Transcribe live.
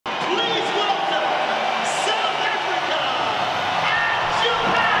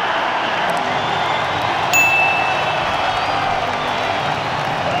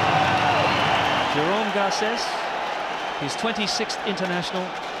process. His 26th international.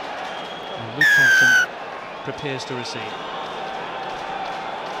 And Luke Thompson prepares to receive.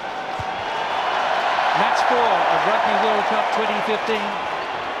 Match 4 of Rugby World Cup 2015.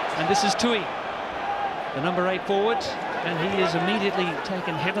 And this is Tui, the number 8 forward. And he is immediately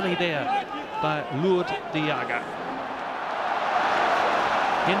taken heavily there by Lourdes Diaga.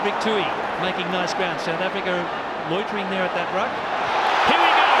 Hendrik Tui making nice ground. South Africa loitering there at that ruck. Here we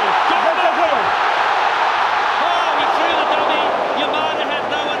go! Go! Oh, he threw the dummy. Yamada had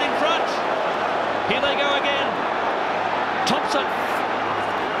no one in front. Here they go again. Thompson.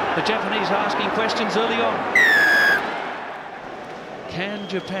 The Japanese asking questions early on. Can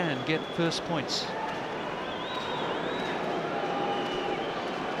Japan get first points?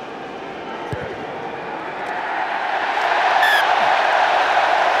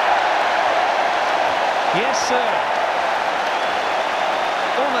 Yes, sir.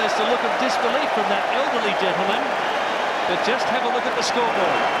 Almost a look of disbelief from that elderly gentleman. But just have a look at the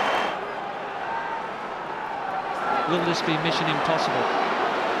scoreboard. Will this be mission impossible?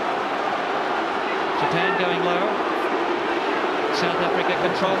 Japan going low. South Africa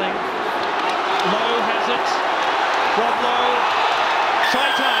controlling. Low has it. Rob Low.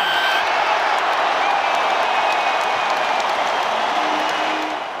 Try time.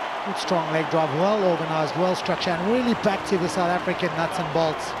 Good strong leg drive, well organised, well structured, and really back to the South African nuts and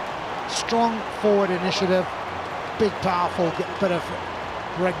bolts. Strong forward initiative, big powerful bit of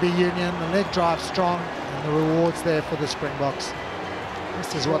rugby union, the leg drive strong, and the rewards there for the Springboks.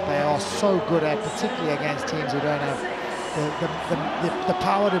 This is what they are so good at, particularly against teams who don't have the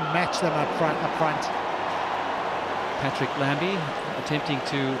power to match them up front. Patrick Lambie attempting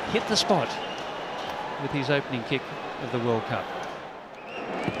to hit the spot with his opening kick of the World Cup.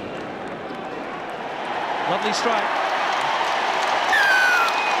 Lovely strike.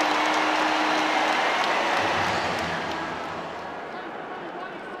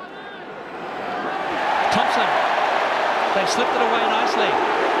 Thompson. They've slipped it away nicely.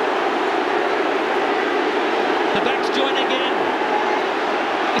 The backs join again.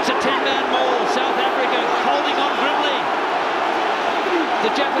 It's a 10-man maul. South Africa holding on grimly.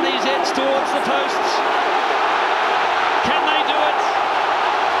 The Japanese heads towards the posts. Can they do it?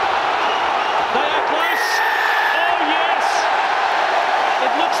 They are close. Oh, yes.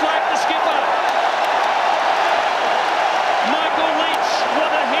 It looks like the skipper. Michael Leach,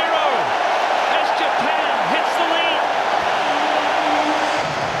 what a hero. As Japan hits the lead.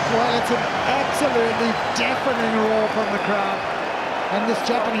 Well, it's an absolutely deafening roar from the crowd. And this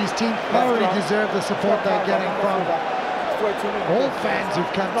Japanese team thoroughly deserve the support they're getting from all fans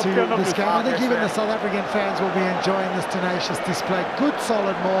who've come to this game. I think even the South African fans will be enjoying this tenacious display. Good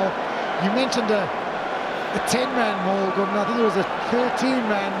solid maul. You mentioned a 10-man maul, Gordon. I think it was a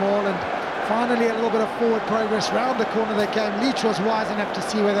 13-man maul, and finally a little bit of forward progress round the corner that came. Leach was wise enough to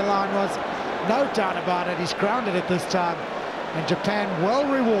see where the line was. No doubt about it, he's grounded it this time. And Japan well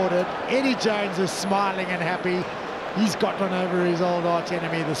rewarded. Eddie Jones is smiling and happy. He's got one over his old arch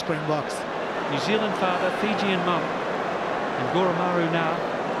enemy, the Springboks. New Zealand father, Fijian mum, and Goromaru now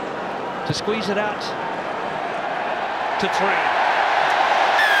to squeeze it out to 3.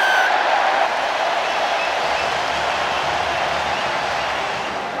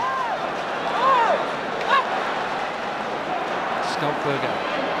 Skulkberger.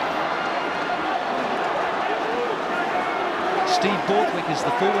 Steve Borthwick is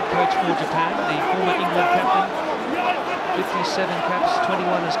the forward coach for Japan, the former England captain. 57 caps,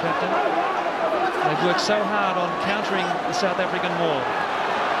 21 as captain. They've worked so hard on countering the South African maul.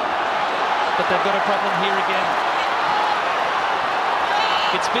 But they've got a problem here again.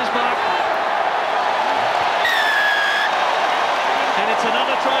 It's Bismarck. And it's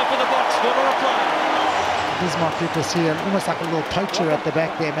another try for the Boks. What a reply. Bismarck did this here, almost like a little poacher at the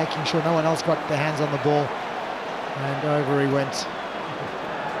back there, making sure no one else got their hands on the ball. And over he went.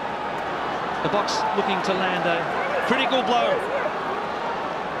 The Boks looking to land a critical blow.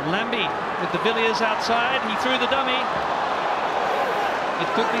 Lambie with the Villiers outside. He threw the dummy. It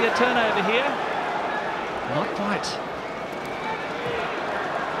could be a turnover here. Not quite.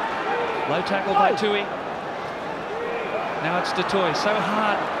 Low tackle by Tui. Now it's Detoy. So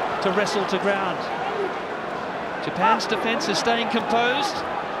hard to wrestle to ground. Japan's defence is staying composed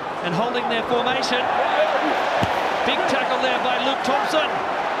and holding their formation. Big tackle there by Luke Thompson.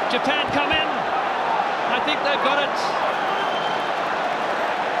 Japan come in. I think they've got it.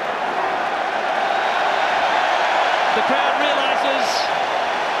 The crowd realises,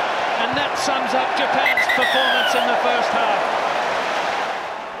 and that sums up Japan's performance in the first half.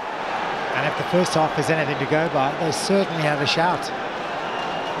 And if the first half is anything to go by, they certainly have a shout.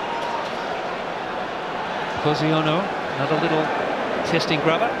 Koziono, another little testing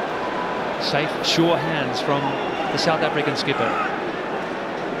grubber. Safe, sure hands from the South African skipper.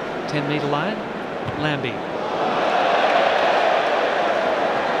 10-metre line, Lambie.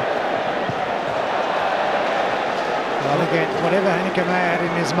 Well, again, whatever Hanneke may had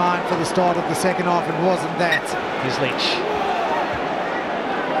in his mind for the start of the second half, it wasn't that. Here's Leach.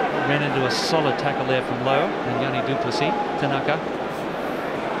 Ran into a solid tackle there from Lowe and Yanni Duplessis. Tanaka.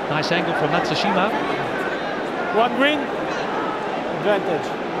 Nice angle from Matsushima. One green advantage.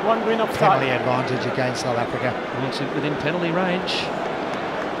 One green offside. Penalty advantage against South Africa. Wants it within penalty range.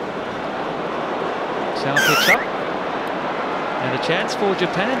 South picks up. And a chance for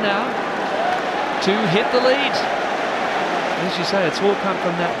Japan now to hit the lead. As you say, it's all come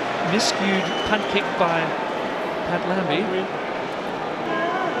from that miscued punt kick by Pat Lambie.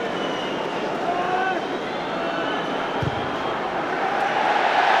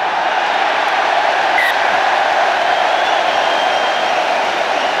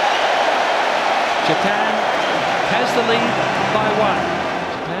 Japan has the lead by 1.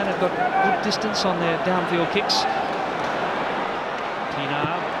 Japan have got good distance on their downfield kicks.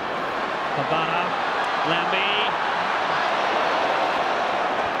 Pienaar, Habana, Lambie.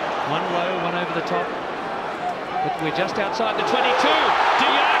 One low, one over the top. But we're just outside the 22.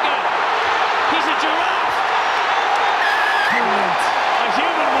 Diaga! He's a giraffe! Brilliant. A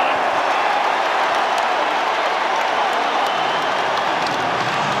human one.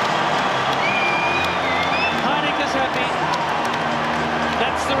 Heineke's happy.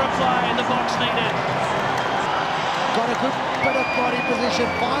 That's the reply the box needed. Got a good bit of body position.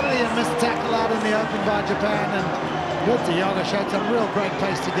 Finally a missed tackle out in the open by Japan, and Diaga showed some real great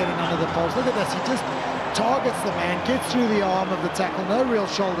pace to get in under the poles. Look at this, he just targets the man, gets through the arm of the tackle, no real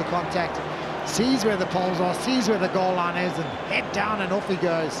shoulder contact, sees where the poles are, sees where the goal line is, and head down and off he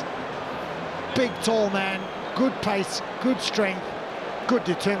goes. Big, tall man, good pace, good strength, good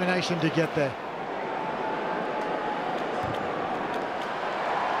determination to get there.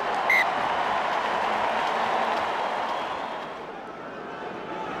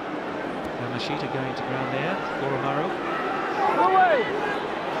 Mashita going to ground there. Goromaru. Away!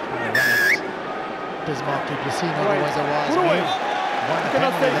 Bismarck Duplessis, not always a wise move. Won the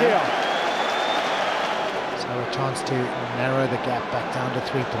Cannot penalty stay there. here. So a chance to narrow the gap back down to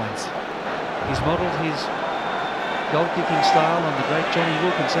 3 points. He's modelled his goal-kicking style on the great Johnny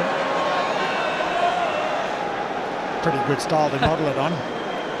Wilkinson. Pretty good style to model it on.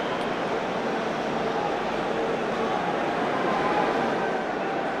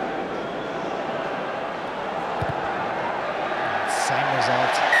 Same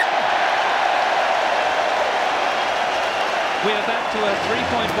result. We are back to a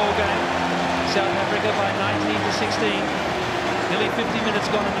 3-point ball game. South Africa by 19 to 16. Nearly 50 minutes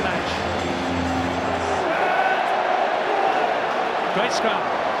gone in the match. Great scrum.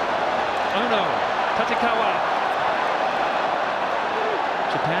 Ono, Tatekawa.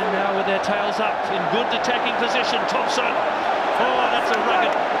 Japan now with their tails up in good attacking position. Thompson. Oh, that's a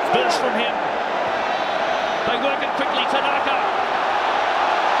rugged burst from him. They work it quickly. Tanaka.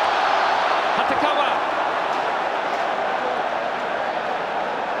 Tatekawa.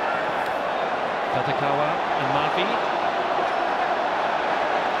 Tatekawa and Murphy.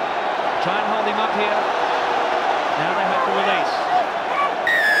 Try and hold him up here. Now they have to release.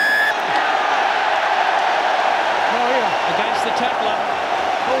 No, here. Against the tackler.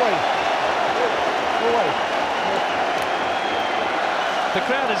 Away. Away. The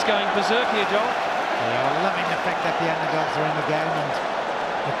crowd is going berserk here, Joel. They are loving the fact that the underdogs are in the game, and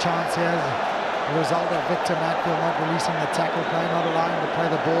the chance here is a result of Victor Matfield not releasing the tackle play, not allowing him to play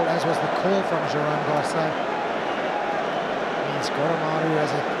the ball, as was the call from Jerome Garcia. Means Goromaru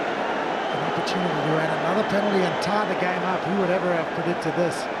has an opportunity to run another penalty and tie the game up. Who would ever have predicted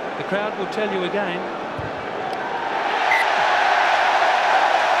this? The crowd will tell you again.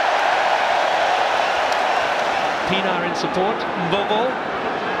 Pienaar in support, Mbobo,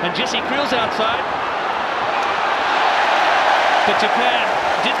 and Jesse Kriel's outside. But Japan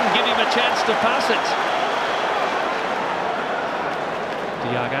didn't give him a chance to pass it.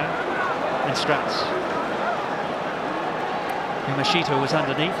 Diaga and Strauss. Yamashita was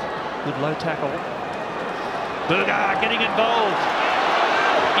underneath. Good low tackle. Burger getting involved.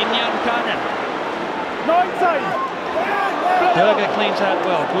 Inyan Kanen. No inside. Burger cleans out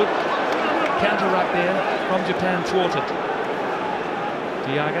well. Good counter ruck there from Japan, thwarted.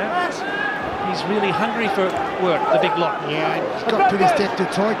 Diaga. He's really hungry for work, the big lock. Yeah, he's got pretty step to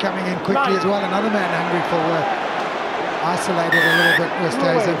Toy coming in quickly as well. Another man hungry for work. Isolated a little bit,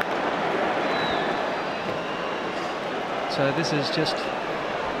 Westhuizen. So this has just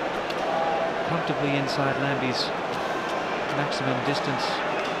come comfortably inside Lambie's maximum distance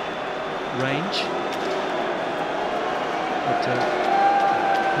range. But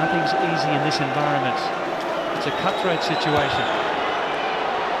nothing's easy in this environment. It's a cutthroat situation.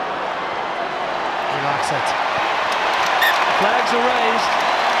 He likes it. Flags are raised,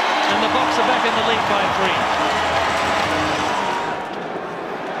 and the Boks are back in the lead by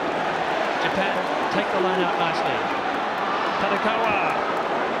 3. Japan take the line out nicely. Tadakawa.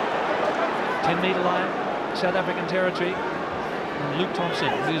 10-metre line, South African territory. And Luke Thompson,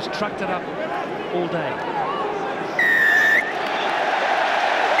 who's trucked it up all day.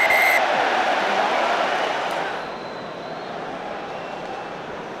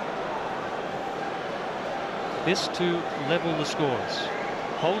 This to level the scores.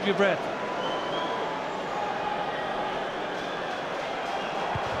 Hold your breath.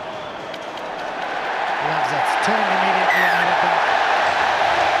 Loves it. Turn immediately and it back.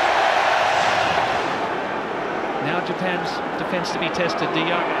 Now Japan's defence to be tested.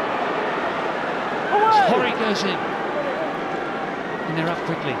 Diaga. Hori goes in. And they're up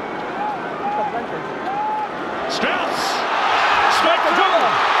quickly. Strauss! Straight through!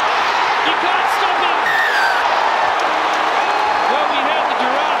 You can't stop him! Well, we had the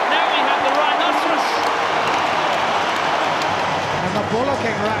giraffe, now we have the rhinoceros. And the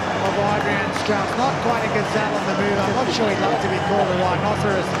bullocking run of Adrian Strauss, not quite a gazelle on the move. I'm not sure he'd love to be called a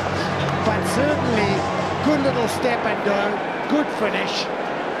rhinoceros, but certainly good little step and go, good finish.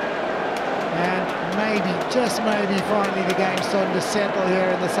 And maybe, just maybe, finally the game's starting to settle here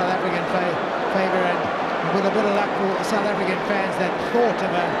in the South African favour, and with a bit of luck for South African fans, that thought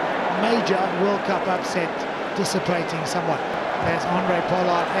of a major World Cup upset dissipating somewhat. As Andre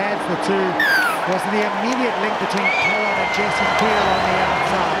Pollard adds the two, was the immediate link between Pollard and Jesse Peel on the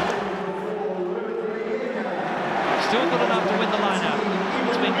outside. Still good enough to win the line-out.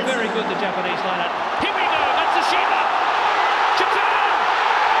 It's been very good, the Japanese line-out. Here we go, Matsushima! Japan!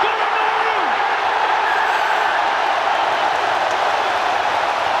 Goromaru!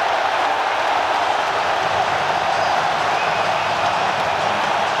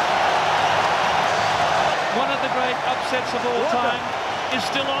 One of the great upsets of all time is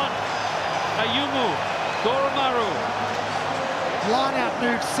still on. Ayumu, Goromaru. Line-out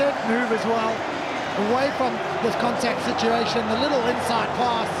move, set move as well. Away from this contact situation, the little inside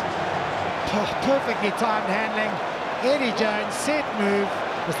pass, perfectly timed handling. Eddie Jones, set move,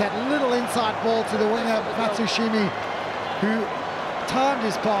 was that little inside ball to the winger Matsushima, who timed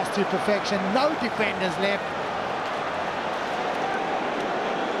his pass to perfection. No defenders left.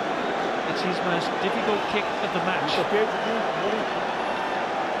 It's his most difficult kick of the match.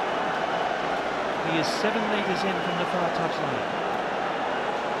 He is 7 metres in from the far touchline.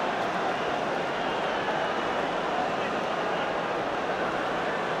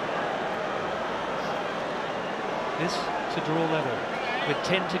 This to draw level with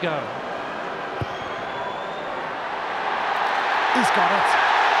 10 to go. He's got it.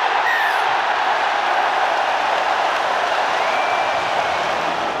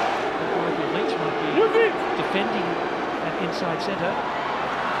 Leach might be defending at inside centre.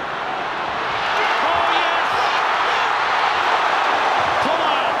 Oh yes!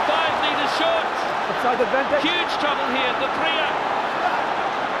 Pollard, 5 metres short. Huge trouble here, the Priya.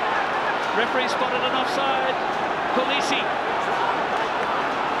 Referee spotted an offside. Polisi.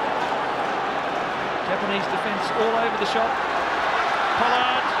 Japanese defence all over the shot.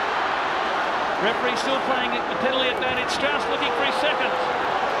 Pollard. Referee still playing the penalty advantage. Strauss looking for his second.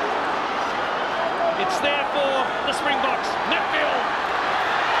 It's there for the Springboks. Netfield.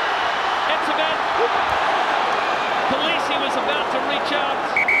 Etienne. Polisi was about to reach out.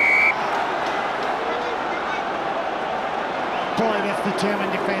 Boy, that's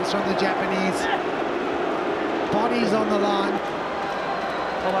determined defence from the Japanese. Bodies on the line.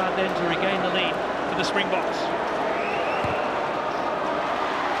 Pollard then to regain the lead for the Springboks.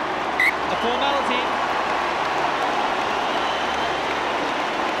 A formality.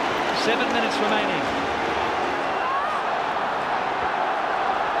 7 minutes remaining.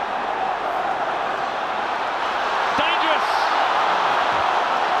 Dangerous!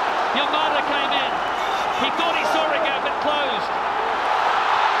 Yamada came in. He thought he saw a gap, but closed.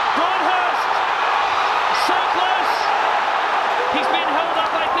 Broadhurst! So close! He's been held up,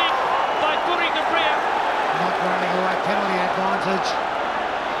 I think, by Puri Gabriel. Not running away, penalty advantage.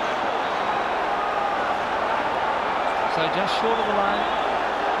 So just short of the line.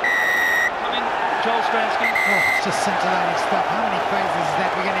 Coming, Joel Stransky. Oh, it's just scintillating stuff. How many phases is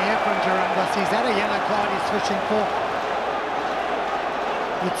that we're going to hear from Jarungos? He's had a yellow card he's fishing for.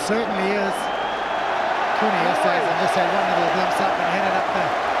 It certainly is. Kuni yesterday just had one little glimpse up and headed up the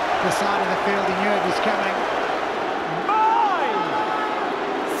the side of the field. He knew it was coming. 9-6.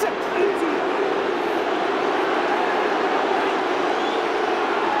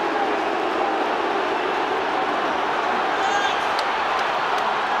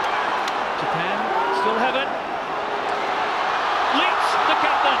 Japan still have it. Leach, the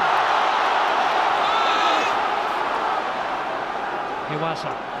captain. Iwasa.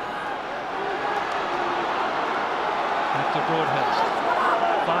 Back to Broadhurst.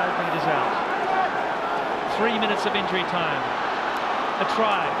 5 metres out. 3 minutes of injury time. A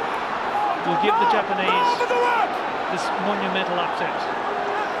try will give the Japanese this monumental upset.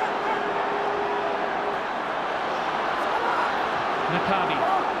 Nakabi.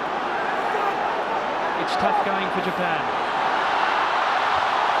 It's tough going for Japan.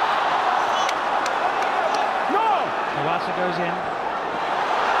 No! Iwasa goes in.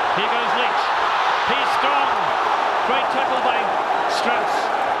 Here goes Leach. He's strong. Great tackle by Strauss.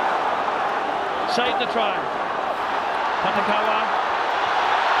 Saved the try. Patakawa.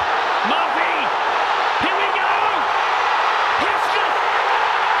 Murphy! Here we go! Hesketh!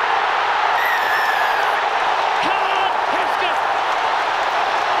 Come on, Hesketh!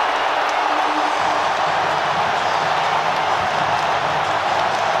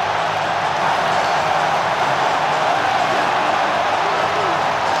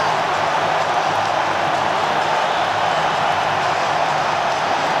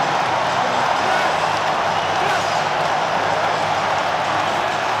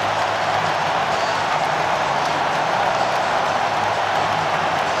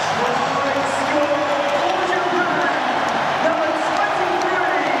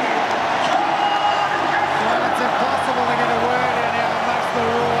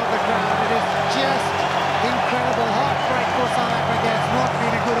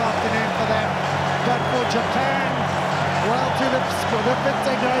 Japan, well, to the bit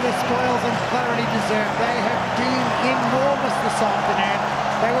they go, the spoils and thoroughly deserved. They have been enormous this afternoon.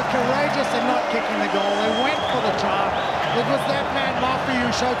 They were courageous in not kicking the goal. They went for the try. It was that man, Murphy,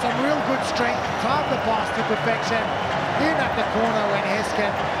 who showed some real good strength, timed the pass to perfection. In at the corner went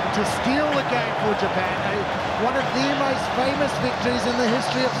Hesketh to steal the game for Japan. One of the most famous victories in the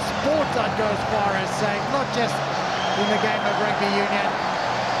history of sport, I'd go as far as saying, not just in the game of rugby union.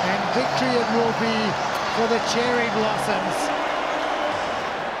 And victory it will be for the cherry blossoms.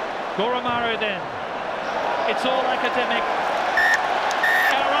 Goromaru then. It's all academic.